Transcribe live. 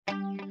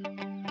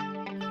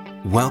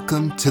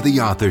Welcome to The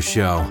Author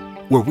Show,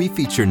 where we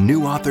feature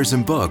new authors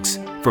and books,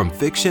 from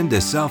fiction to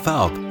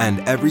self-help and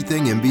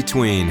everything in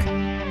between.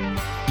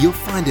 You'll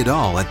find it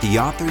all at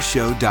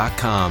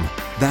theauthorshow.com.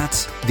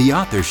 That's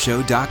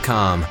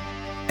theauthorshow.com.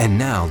 And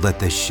now let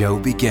the show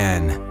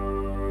begin.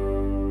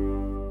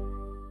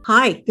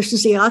 Hi, this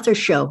is The Author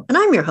Show, and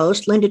I'm your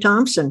host, Linda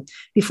Thompson.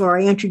 Before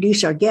I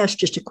introduce our guest,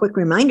 just a quick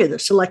reminder that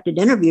selected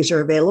interviews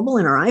are available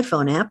in our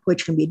iPhone app,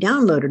 which can be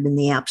downloaded in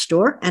the App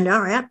Store, and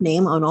our app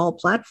name on all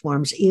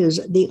platforms is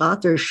The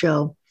Author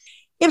Show.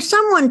 If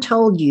someone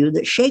told you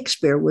that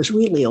Shakespeare was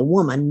really a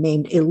woman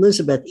named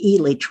Elizabeth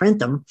Ely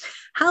Trentham,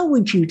 how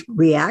would you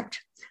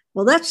react?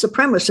 Well, that's the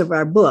premise of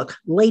our book,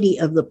 Lady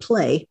of the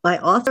Play, by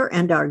author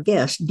and our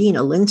guest,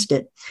 Deena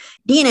Lindstedt.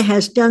 Deena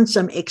has done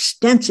some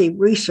extensive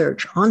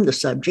research on the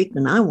subject,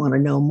 and I want to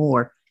know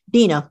more.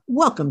 Deena,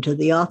 welcome to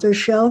The Author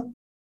Show.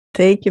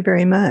 Thank you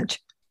very much.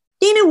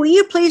 Deena, will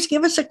you please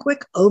give us a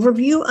quick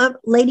overview of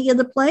Lady of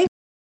the Play?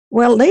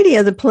 Well, Lady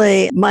of the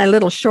Play, my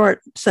little short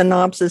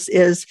synopsis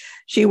is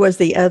she was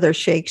the other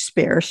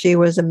Shakespeare. She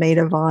was a maid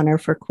of honor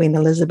for Queen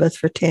Elizabeth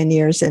for 10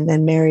 years and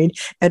then married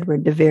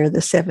Edward de Vere, the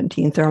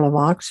 17th Earl of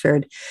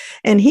Oxford.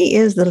 And he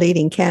is the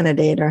leading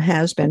candidate, or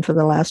has been for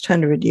the last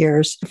 100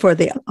 years, for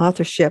the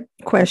authorship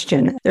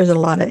question. There's a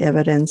lot of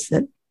evidence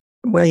that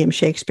William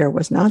Shaksper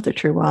was not the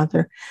true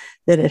author,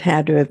 that it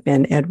had to have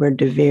been Edward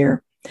de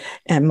Vere.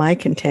 And my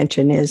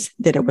contention is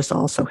that it was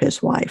also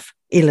his wife,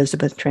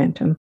 Elizabeth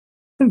Trentham.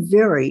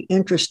 Very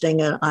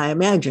interesting, and I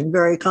imagine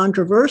very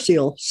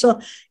controversial. So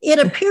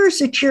it appears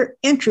that your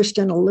interest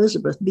in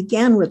Elizabeth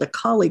began with a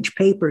college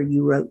paper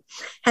you wrote.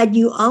 Had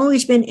you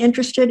always been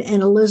interested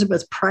in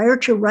Elizabeth prior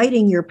to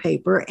writing your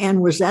paper, and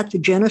was that the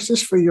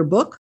genesis for your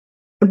book?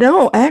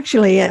 No,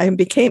 actually, I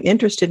became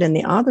interested in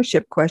the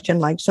authorship question,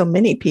 like so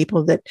many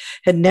people that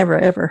had never,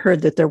 ever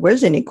heard that there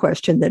was any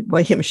question that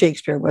William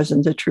Shaksper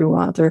wasn't the true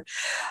author.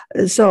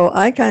 So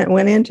I kind of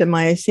went into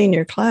my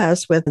senior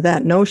class with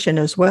that notion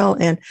as well.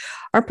 And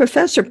our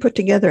professor put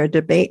together a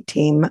debate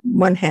team.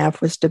 One half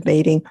was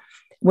debating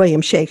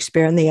William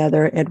Shaksper and the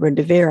other Edward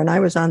de Vere. And I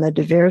was on the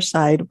deVere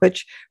side,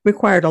 which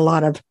required a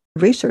lot of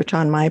research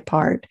on my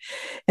part.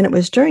 And it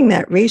was during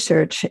that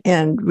research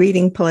and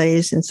reading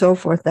plays and so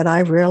forth that I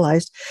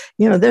realized,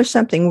 there's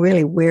something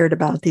really weird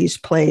about these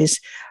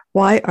plays.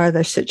 Why are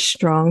there such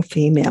strong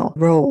female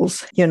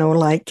roles,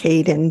 like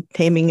Kate in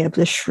Taming of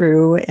the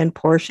Shrew and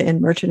Portia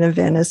in Merchant of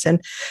Venice?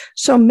 And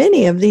so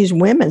many of these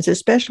women,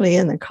 especially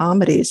in the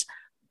comedies,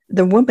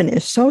 the woman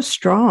is so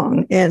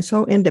strong and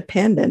so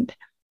independent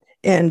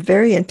and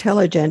very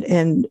intelligent.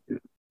 And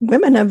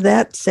women of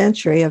that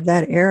century, of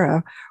that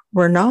era,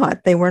 were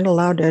not. They weren't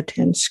allowed to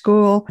attend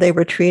school. They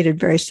were treated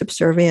very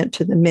subservient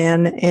to the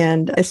men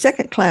and a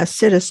second-class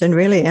citizen,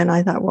 really. And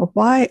I thought, well,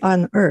 why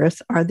on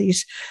earth are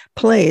these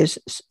plays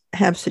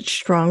have such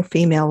strong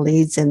female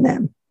leads in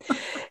them?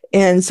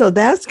 And so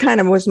that's kind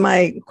of was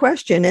my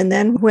question. And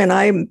then when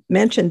I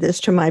mentioned this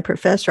to my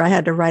professor, I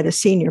had to write a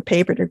senior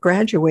paper to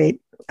graduate.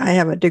 I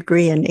have a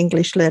degree in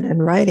English Lit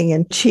and writing,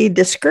 and she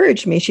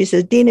discouraged me. She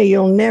says, Deena,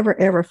 you'll never,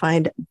 ever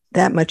find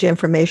that much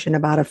information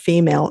about a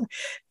female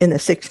in the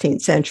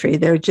 16th century.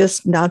 There's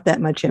just not that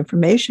much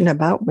information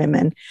about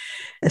women,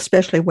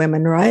 especially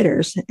women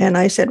writers. And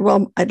I said,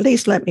 well, at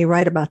least let me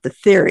write about the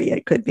theory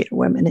it could be a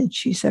woman. And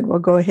she said, well,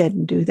 go ahead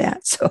and do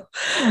that. So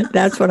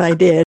that's what I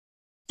did.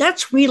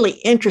 That's really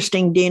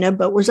interesting, Deena,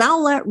 but was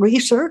all that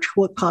research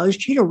what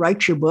caused you to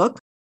write your book?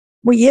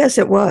 Well, yes,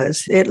 it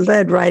was. It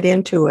led right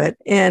into it.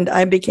 And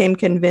I became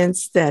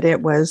convinced that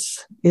it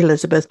was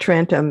Elizabeth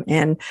Trentham.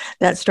 And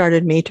that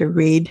started me to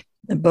read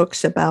the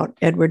books about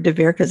Edward de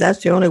Vere, because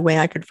that's the only way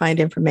I could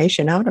find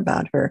information out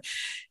about her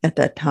at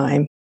that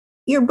time.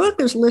 Your book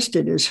is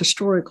listed as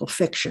historical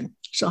fiction.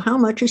 So how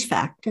much is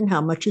fact and how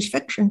much is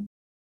fiction?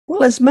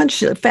 Well, as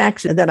much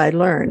facts that I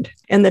learned.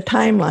 And the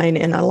timeline,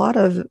 and a lot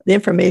of the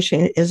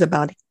information is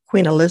about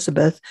Queen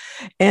Elizabeth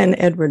and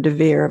Edward de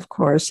Vere, of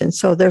course. And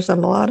so there's a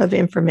lot of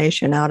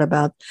information out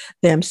about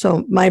them.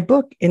 So my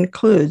book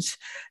includes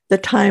the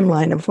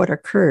timeline of what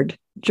occurred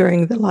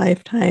during the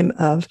lifetime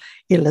of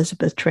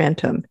Elizabeth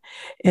Trentham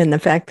and the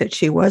fact that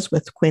she was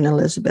with Queen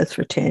Elizabeth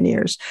for 10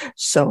 years.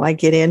 So I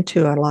get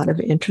into a lot of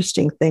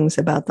interesting things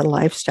about the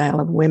lifestyle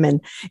of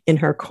women in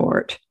her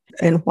court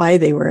and why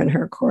they were in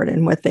her court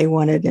and what they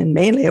wanted. And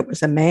mainly it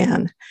was a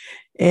man.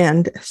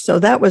 And so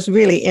that was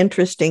really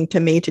interesting to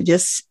me to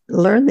just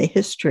learn the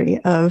history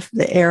of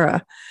the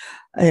era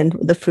and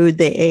the food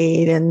they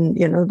ate and,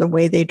 the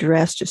way they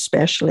dressed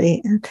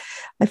especially. And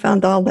I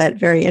found all that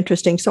very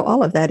interesting. So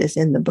all of that is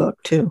in the book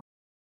too.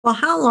 Well,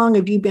 how long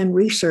have you been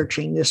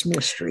researching this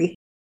mystery?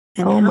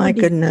 And oh my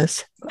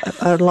goodness,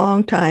 a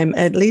long time,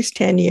 at least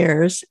 10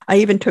 years. I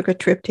even took a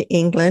trip to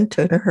England,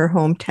 to her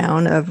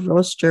hometown of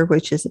Rochester,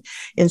 which is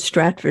in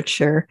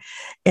Staffordshire.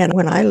 And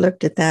when I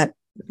looked at that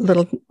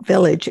little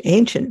village,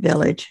 ancient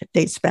village,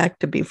 dates back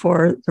to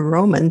before the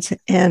Romans.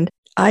 And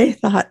I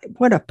thought,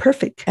 what a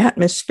perfect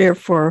atmosphere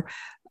for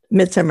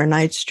Midsummer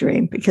Night's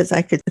Dream, because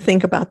I could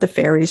think about the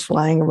fairies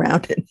flying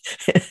around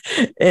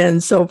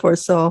and so forth.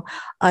 So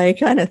I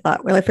kind of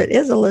thought, well, if it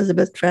is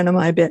Elizabeth Trentham,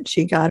 I bet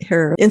she got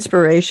her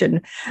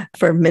inspiration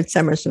for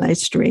Midsummer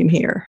Night's Dream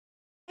here.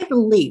 I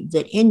believe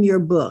that in your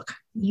book,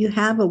 you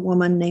have a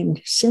woman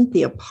named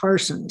Cynthia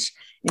Parsons,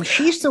 and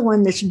she's the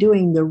one that's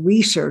doing the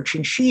research,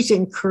 and she's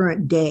in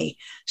current day.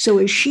 So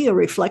is she a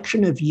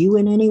reflection of you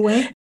in any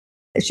way?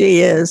 She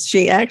is.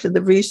 She actually,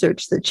 the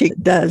research that she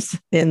does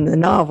in the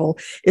novel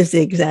is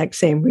the exact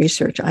same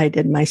research I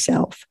did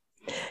myself.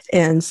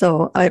 And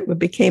so I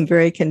became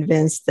very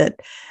convinced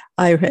that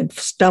I had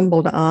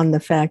stumbled on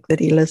the fact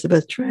that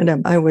Elizabeth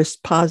Trentham, I was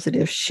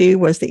positive she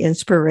was the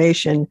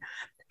inspiration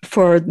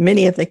for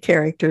many of the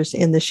characters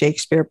in the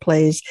Shakespeare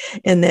plays,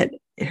 and that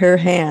her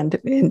hand,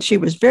 and she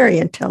was very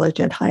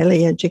intelligent,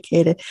 highly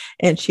educated,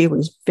 and she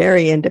was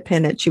very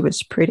independent. She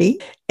was pretty,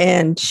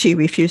 and she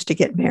refused to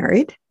get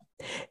married,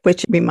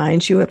 which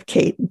reminds you of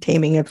Kate in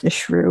Taming of the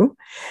Shrew.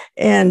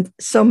 And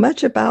so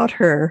much about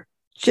her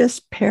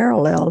just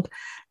paralleled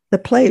the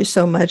play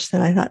so much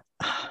that I thought,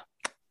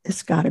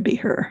 it's got to be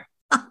her.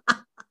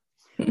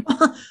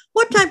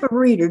 What type of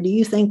reader do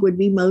you think would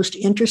be most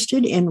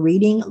interested in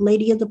reading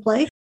Lady of the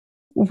Play?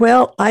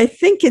 Well, I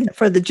think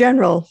for the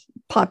general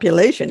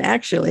population,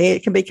 actually,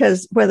 it can,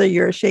 because whether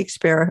you're a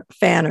Shakespeare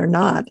fan or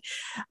not,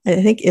 I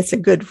think it's a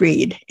good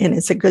read, and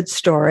it's a good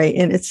story,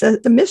 and it's a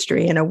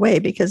mystery in a way,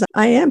 because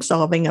I am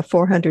solving a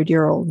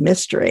 400-year-old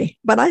mystery.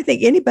 But I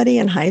think anybody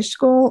in high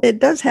school, it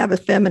does have a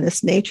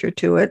feminist nature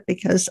to it,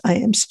 because I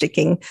am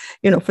sticking,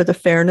 for the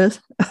fairness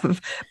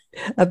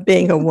of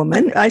being a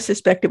woman. I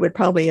suspect it would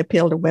probably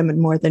appeal to women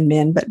more than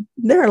men, but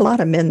there are a lot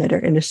of men that are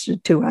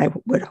interested too, I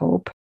would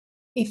hope.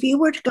 If you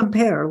were to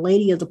compare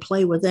Lady of the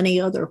Play with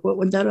any other, what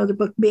would that other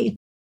book be?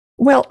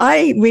 Well,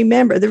 I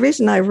remember the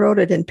reason I wrote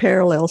it in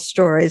parallel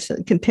stories,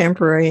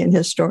 contemporary and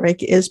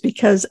historic, is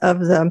because of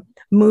the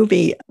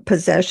movie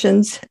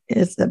Possessions.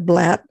 Is the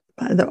Blatt,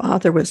 the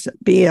author was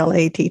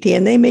Blatt,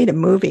 and they made a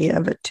movie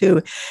of it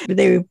too.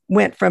 They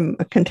went from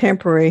a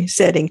contemporary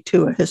setting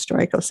to a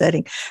historical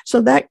setting.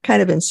 So that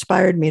kind of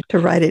inspired me to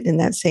write it in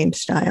that same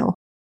style.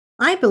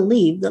 I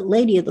believe that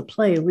Lady of the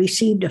Play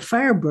received a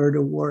Firebird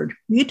Award.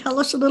 Will you tell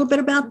us a little bit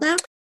about that?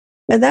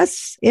 And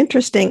that's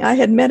interesting. I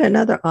had met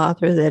another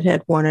author that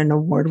had won an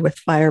award with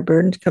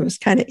Firebird, and I was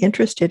kind of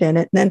interested in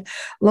it. And then,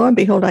 lo and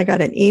behold, I got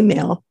an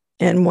email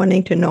and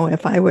wanting to know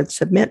if I would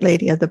submit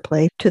Lady of the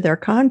Play to their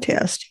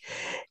contest.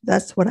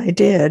 That's what I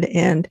did.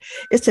 And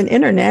it's an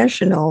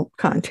international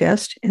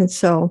contest. And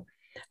so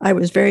I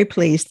was very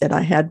pleased that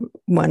I had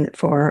won it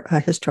for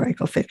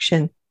historical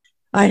fiction.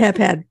 I have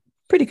had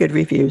pretty good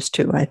reviews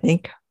too, I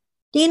think.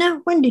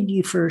 Deena, when did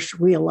you first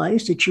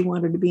realize that you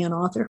wanted to be an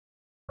author?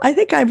 I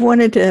think I've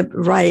wanted to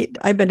write.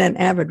 I've been an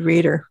avid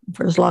reader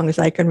for as long as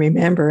I can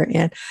remember.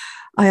 And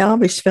I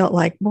always felt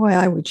like, boy,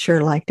 I would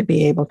sure like to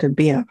be able to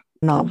be a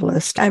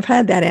novelist. I've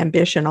had that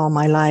ambition all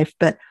my life,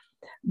 but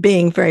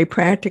being very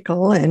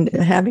practical and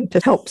having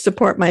to help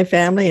support my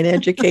family and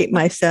educate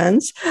my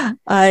sons,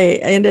 I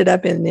ended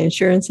up in the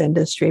insurance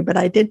industry, but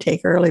I did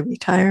take early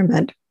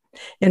retirement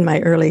in my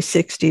early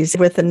 60s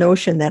with the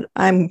notion that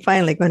I'm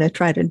finally going to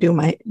try to do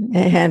my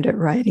hand at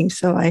writing.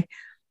 So I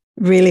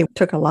really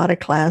took a lot of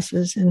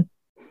classes and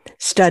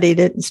studied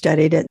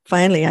it.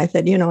 Finally, I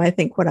said, I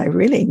think what I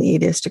really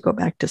need is to go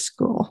back to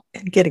school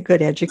and get a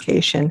good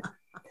education.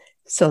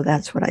 So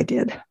that's what I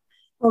did.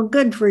 Well,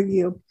 good for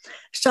you.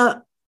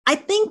 So I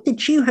think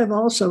that you have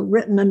also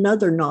written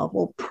another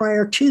novel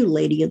prior to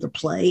Lady of the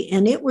Play,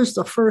 and it was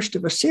the first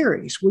of a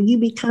series. Will you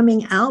be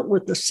coming out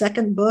with the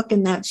second book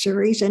in that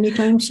series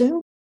anytime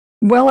soon?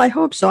 Well, I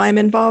hope so. I'm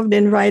involved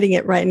in writing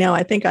it right now.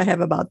 I think I have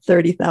about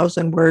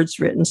 30,000 words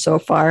written so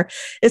far.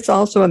 It's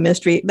also a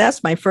mystery.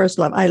 That's my first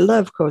love. I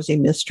love cozy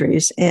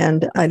mysteries,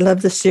 and I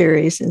love the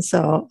series. And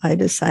so I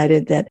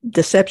decided that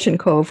Deception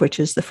Cove, which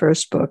is the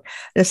first book,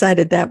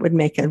 decided that would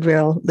make a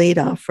real lead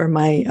off for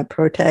my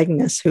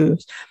protagonist,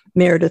 who's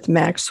Meredith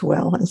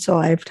Maxwell. And so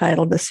I've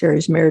titled the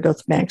series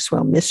Meredith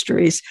Maxwell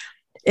Mysteries.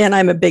 And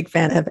I'm a big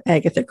fan of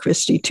Agatha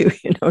Christie too,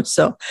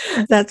 so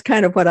that's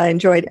kind of what I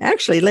enjoyed.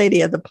 Actually,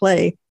 Lady of the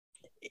Play,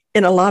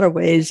 in a lot of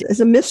ways, is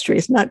a mystery.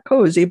 It's not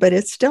cozy, but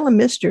it's still a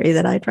mystery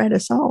that I try to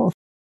solve.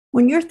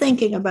 When you're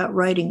thinking about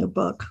writing a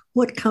book,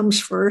 what comes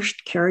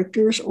first,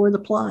 characters or the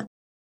plot?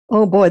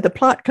 Oh boy, the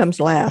plot comes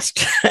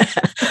last.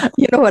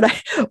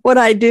 What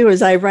I do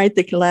is I write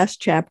the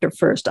last chapter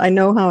first. I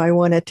know how I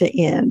want it to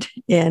end.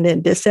 And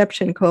in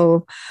Deception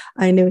Cove,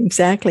 I knew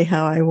exactly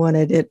how I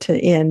wanted it to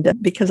end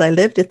because I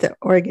lived at the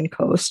Oregon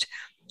coast.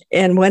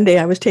 And one day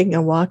I was taking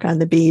a walk on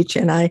the beach,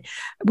 and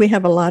we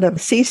have a lot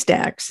of sea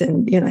stacks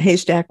and,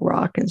 haystack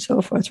rock and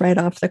so forth right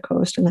off the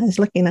coast. And I was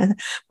looking at, I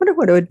wonder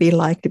what it would be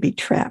like to be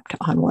trapped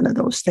on one of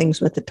those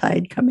things with the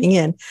tide coming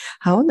in.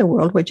 How in the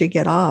world would you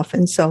get off?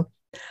 And so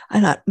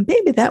I thought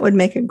maybe that would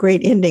make a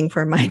great ending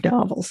for my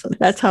novel. So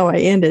that's how I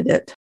ended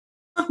it.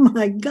 Oh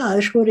my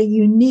gosh, what a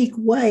unique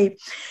way.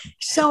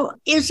 So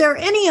is there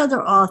any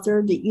other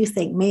author that you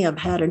think may have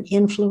had an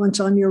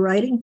influence on your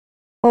writing?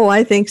 Oh,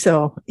 I think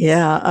so.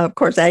 Yeah. Of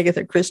course,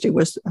 Agatha Christie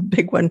was a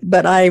big one,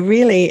 but I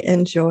really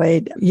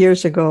enjoyed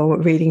years ago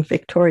reading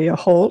Victoria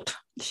Holt.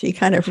 She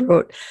kind of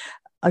wrote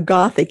a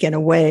Gothic in a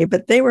way,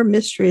 but they were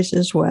mysteries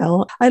as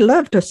well. I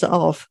love to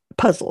solve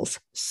puzzles.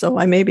 So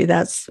maybe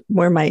that's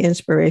where my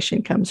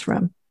inspiration comes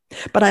from.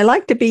 But I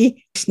like to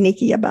be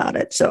sneaky about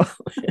it. So,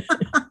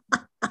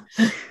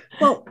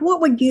 well,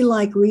 what would you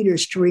like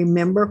readers to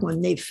remember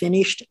when they've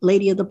finished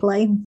Lady of the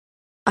Play?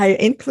 I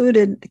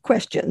included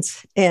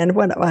questions, and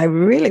what I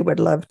really would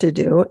love to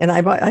do, and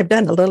I've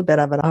done a little bit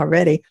of it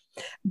already,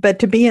 but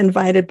to be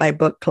invited by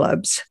book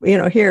clubs.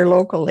 Here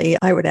locally,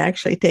 I would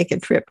actually take a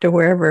trip to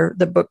wherever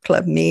the book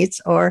club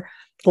meets or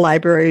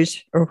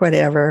libraries or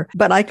whatever.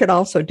 But I could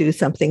also do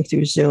something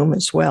through Zoom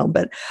as well.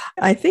 But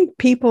I think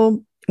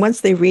people,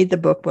 once they read the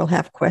book, will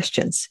have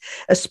questions.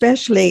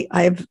 Especially,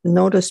 I've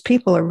noticed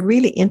people are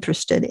really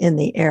interested in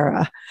the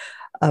era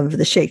of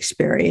the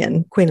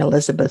Shakespearean Queen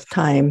Elizabeth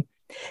time.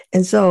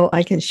 And so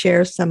I can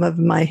share some of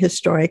my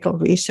historical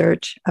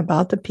research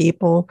about the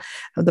people,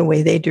 the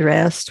way they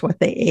dressed, what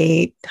they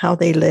ate, how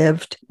they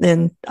lived.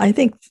 And I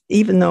think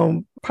even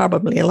though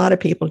probably a lot of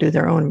people do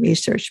their own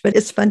research, but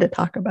it's fun to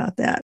talk about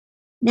that.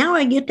 Now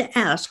I get to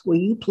ask, will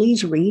you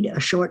please read a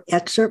short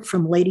excerpt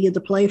from Lady of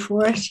the Play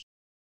for us?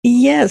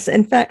 Yes.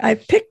 In fact, I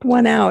picked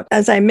one out.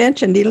 As I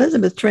mentioned,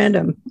 Elizabeth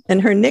Trentham, and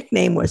her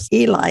nickname was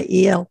Ely,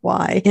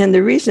 E-L-Y. And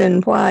the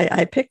reason why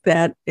I picked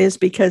that is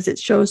because it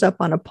shows up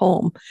on a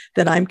poem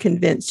that I'm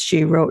convinced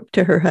she wrote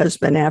to her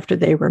husband after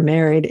they were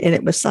married, and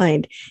it was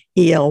signed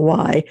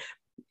E-L-Y.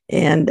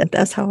 And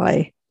that's how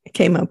I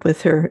came up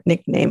with her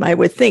nickname. I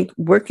would think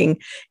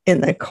working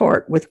in the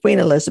court with Queen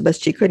Elizabeth,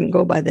 she couldn't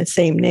go by the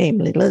same name,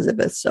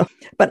 Elizabeth.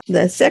 But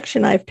the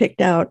section I've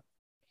picked out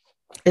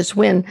is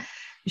when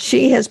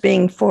she is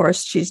being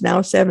forced, she's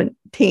now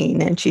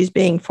 17, and she's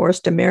being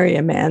forced to marry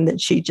a man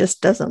that she just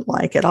doesn't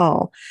like at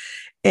all.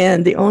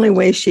 And the only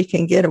way she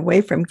can get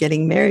away from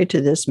getting married to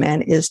this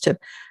man is to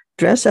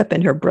dress up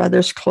in her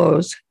brother's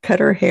clothes, cut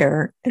her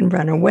hair, and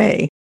run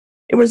away.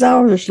 It was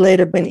hours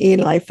later when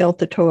Ely felt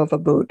the toe of a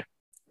boot.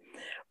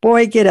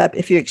 "Boy, get up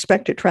if you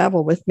expect to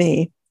travel with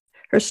me."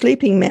 Her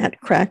sleeping mat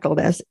crackled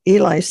as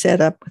Ely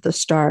sat up with a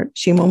start.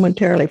 She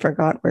momentarily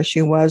forgot where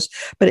she was,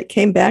 but it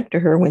came back to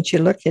her when she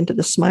looked into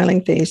the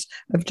smiling face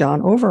of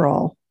John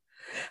Overall.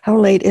 "How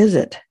late is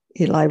it?"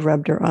 Ely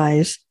rubbed her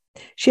eyes.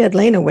 She had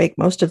lain awake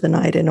most of the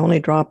night and only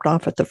dropped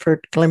off at the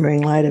first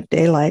glimmering light of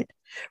daylight.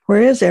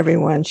 "Where is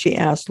everyone?" she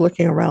asked,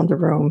 looking around the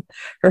room.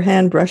 Her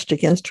hand brushed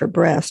against her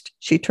breast.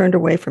 She turned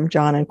away from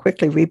John and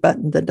quickly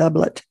rebuttoned the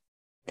doublet.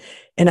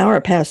 "An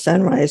hour past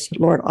sunrise,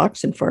 Lord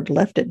Oxenford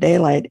left at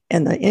daylight,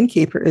 and the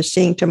innkeeper is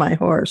seeing to my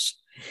horse."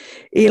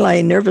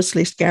 Ely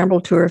nervously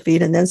scrambled to her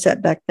feet and then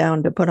sat back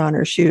down to put on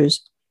her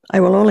shoes. "I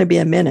will only be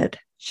a minute."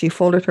 She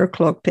folded her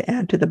cloak to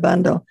add to the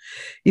bundle.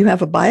 "You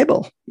have a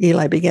Bible."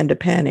 Ely began to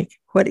panic.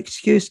 What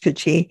excuse could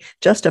she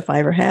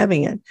justify for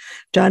having it?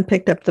 John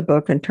picked up the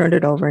book and turned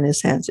it over in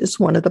his hands. "It's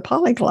one of the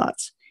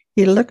polyglots."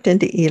 He looked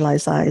into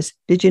Eli's eyes.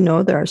 "Did you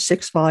know there are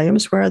 6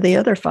 volumes? Where are the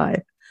other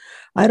 5?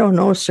 "I don't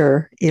know,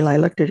 sir." Ely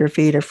looked at her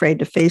feet, afraid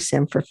to face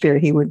him for fear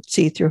he would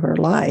see through her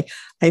lie.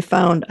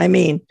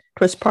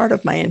 "'Twas part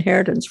of my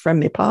inheritance from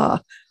me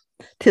pa.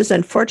 'Tis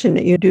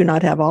unfortunate you do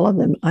not have all of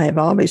them. I have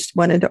always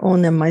wanted to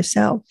own them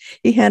myself."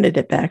 He handed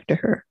it back to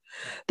her.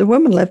 "The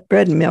woman left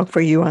bread and milk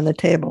for you on the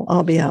table.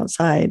 I'll be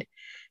outside."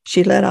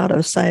 She let out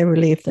a sigh of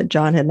relief that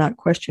John had not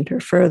questioned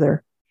her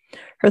further.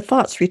 Her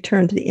thoughts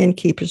returned to the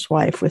innkeeper's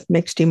wife with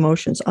mixed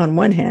emotions. On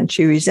one hand,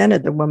 she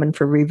resented the woman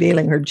for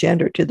revealing her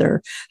gender to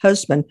their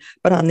husband,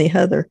 but on the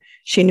other,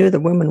 she knew the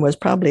woman was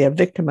probably a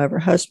victim of her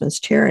husband's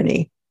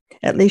tyranny.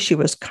 At least she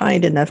was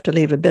kind enough to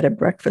leave a bit of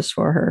breakfast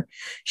for her.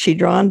 She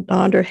donned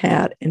her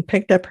hat and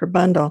picked up her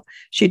bundle.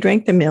 She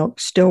drank the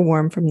milk, still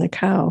warm from the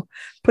cow.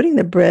 Putting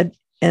the bread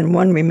and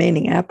one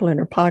remaining apple in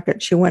her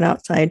pocket, she went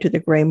outside to the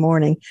gray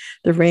morning.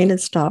 The rain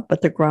had stopped,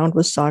 but the ground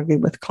was soggy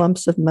with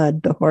clumps of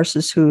mud the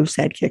horses' hooves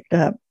had kicked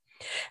up.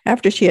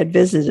 After she had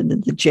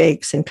visited the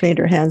jakes and cleaned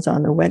her hands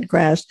on the wet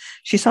grass,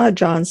 she saw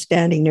John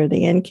standing near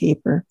the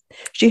innkeeper.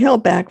 She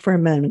held back for a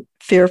minute,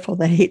 fearful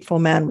the hateful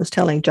man was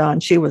telling John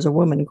she was a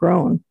woman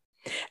grown.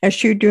 As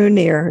she drew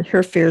near,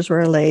 her fears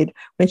were allayed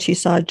when she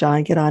saw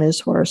John get on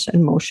his horse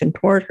and motion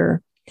toward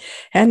her.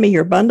 "Hand me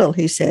your bundle,"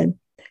 he said.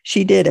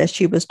 She did as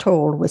she was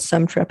told with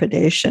some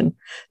trepidation.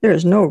 "There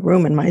is no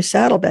room in my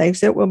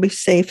saddlebags. It will be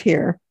safe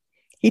here."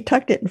 He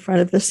tucked it in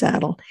front of the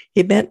saddle.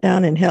 He bent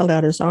down and held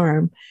out his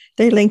arm.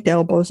 They linked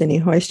elbows and he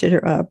hoisted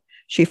her up.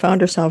 She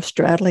found herself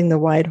straddling the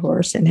white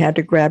horse and had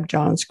to grab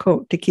John's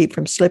coat to keep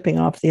from slipping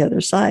off the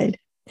other side.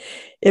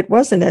 It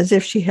wasn't as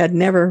if she had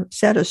never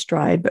sat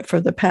astride, but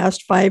for the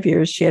past 5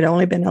 years, she had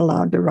only been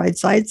allowed to ride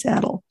side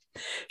saddle.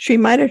 She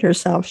reminded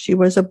herself she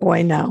was a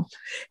boy now,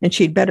 and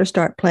she'd better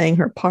start playing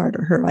her part,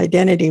 or her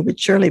identity would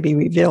surely be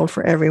revealed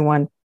for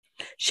everyone.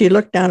 She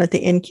looked down at the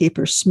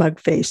innkeeper's smug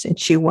face, and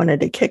she wanted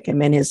to kick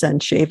him in his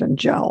unshaven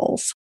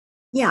jowls.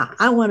 Yeah,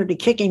 I wanted to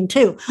kick him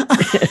too.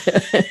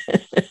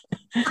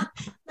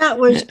 That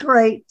was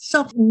great.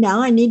 So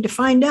now I need to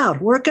find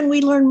out, where can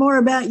we learn more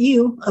about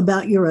you,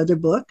 about your other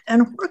book,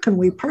 and where can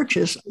we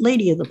purchase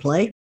Lady of the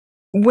Play?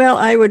 Well,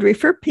 I would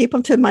refer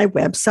people to my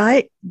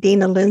website,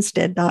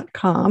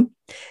 DeenaLindstedt.com.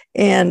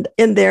 And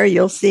in there,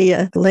 you'll see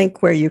a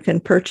link where you can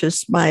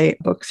purchase my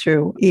book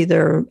through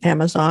either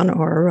Amazon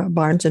or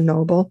Barnes &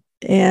 Noble.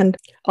 And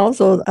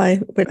also, I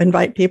would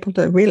invite people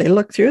to really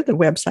look through the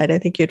website. I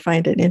think you'd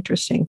find it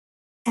interesting.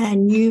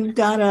 And you've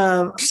got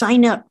to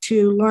sign up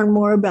to learn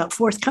more about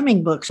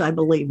forthcoming books, I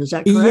believe. Is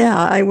that correct? Yeah,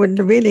 I would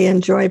really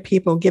enjoy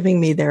people giving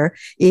me their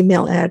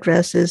email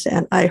addresses.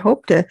 And I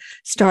hope to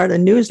start a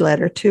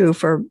newsletter, too,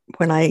 for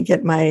when I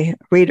get my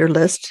reader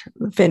list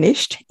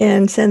finished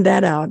and send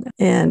that out.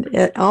 And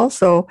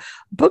also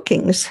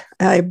bookings.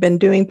 I've been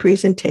doing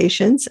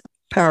presentations,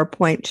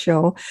 PowerPoint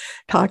show,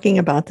 talking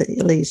about the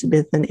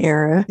Elizabethan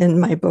era in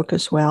my book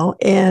as well.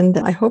 And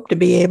I hope to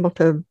be able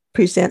to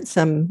present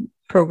some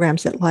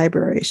programs at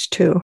libraries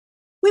too.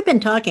 We've been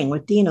talking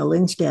with Deena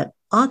Lindstedt,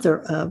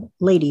 author of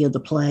Lady of the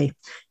Play.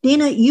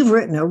 Deena, you've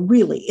written a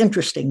really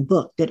interesting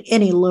book that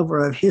any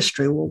lover of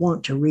history will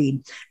want to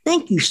read.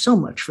 Thank you so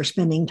much for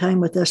spending time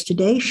with us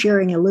today,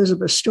 sharing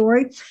Elizabeth's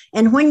story.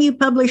 And when you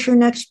publish your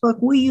next book,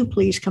 will you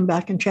please come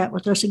back and chat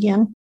with us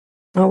again?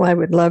 Oh, I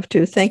would love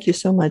to. Thank you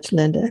so much,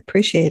 Linda. I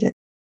appreciate it.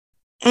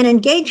 An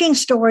engaging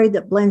story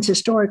that blends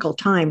historical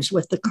times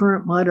with the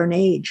current modern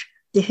age.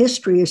 The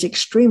history is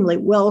extremely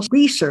well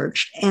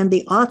researched, and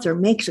the author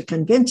makes a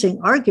convincing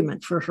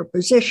argument for her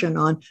position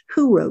on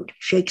who wrote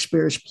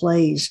Shakespeare's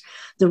plays.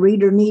 The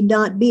reader need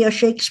not be a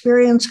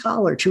Shakespearean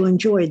scholar to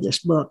enjoy this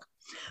book.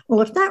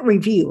 Well, if that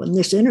review and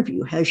this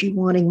interview has you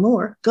wanting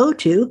more, go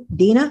to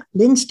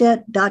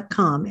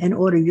DeenaLindstedt.com and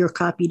order your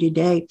copy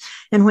today.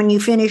 And when you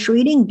finish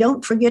reading,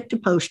 don't forget to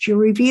post your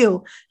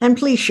review. And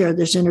please share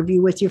this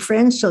interview with your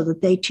friends so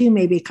that they too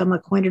may become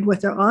acquainted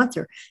with their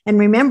author. And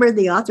remember,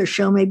 the Author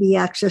Show may be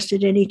accessed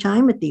at any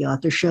time at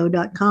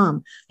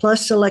theauthorshow.com.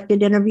 Plus,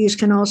 selected interviews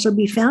can also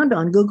be found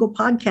on Google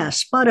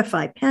Podcasts,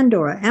 Spotify,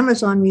 Pandora,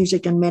 Amazon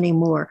Music, and many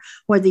more.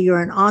 Whether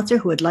you're an author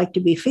who would like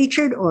to be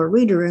featured or a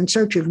reader in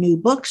search of new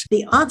books,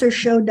 the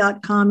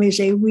authorshow.com is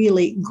a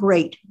really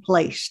great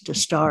place to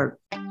start.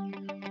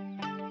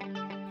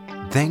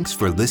 Thanks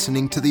for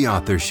listening to The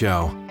Author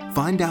Show.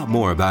 Find out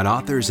more about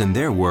authors and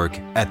their work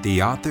at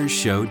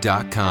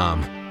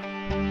theauthorshow.com.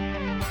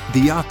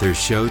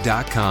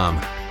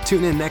 Theauthorshow.com.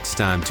 Tune in next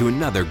time to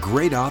another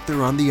great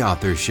author on The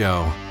Author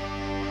Show.